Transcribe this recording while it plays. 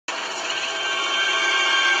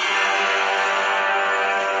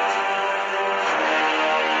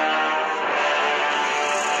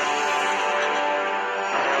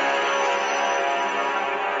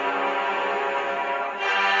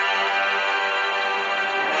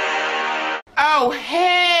Oh,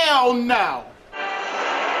 hell no!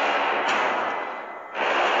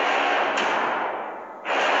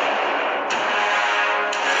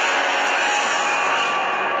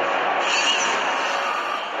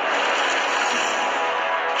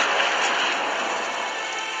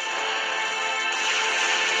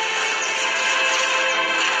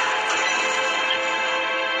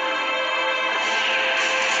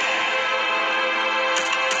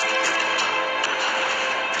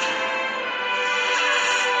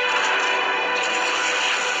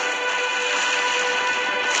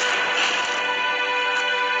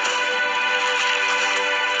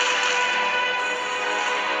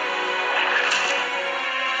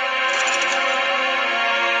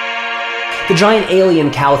 The giant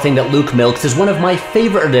alien cow thing that Luke milks is one of my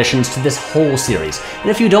favorite additions to this whole series, and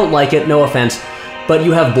if you don't like it, no offense, but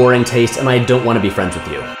you have boring taste and I don't want to be friends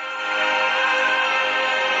with you.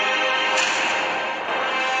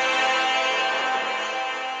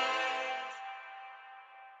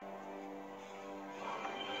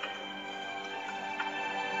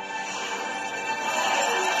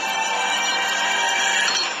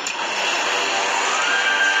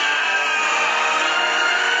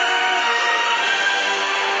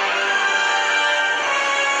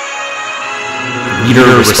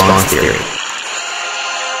 Reader response theory.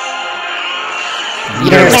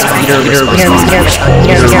 Reader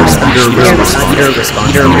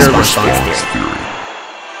response theory.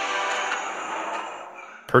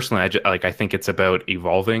 Personally, I think it's about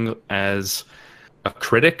evolving as a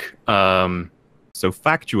critic. So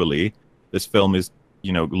factually, this film is,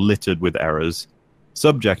 littered with errors.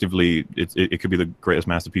 Subjectively, it could be the greatest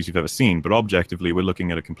masterpiece you've ever seen, but objectively, we're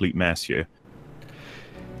looking at a complete mess here.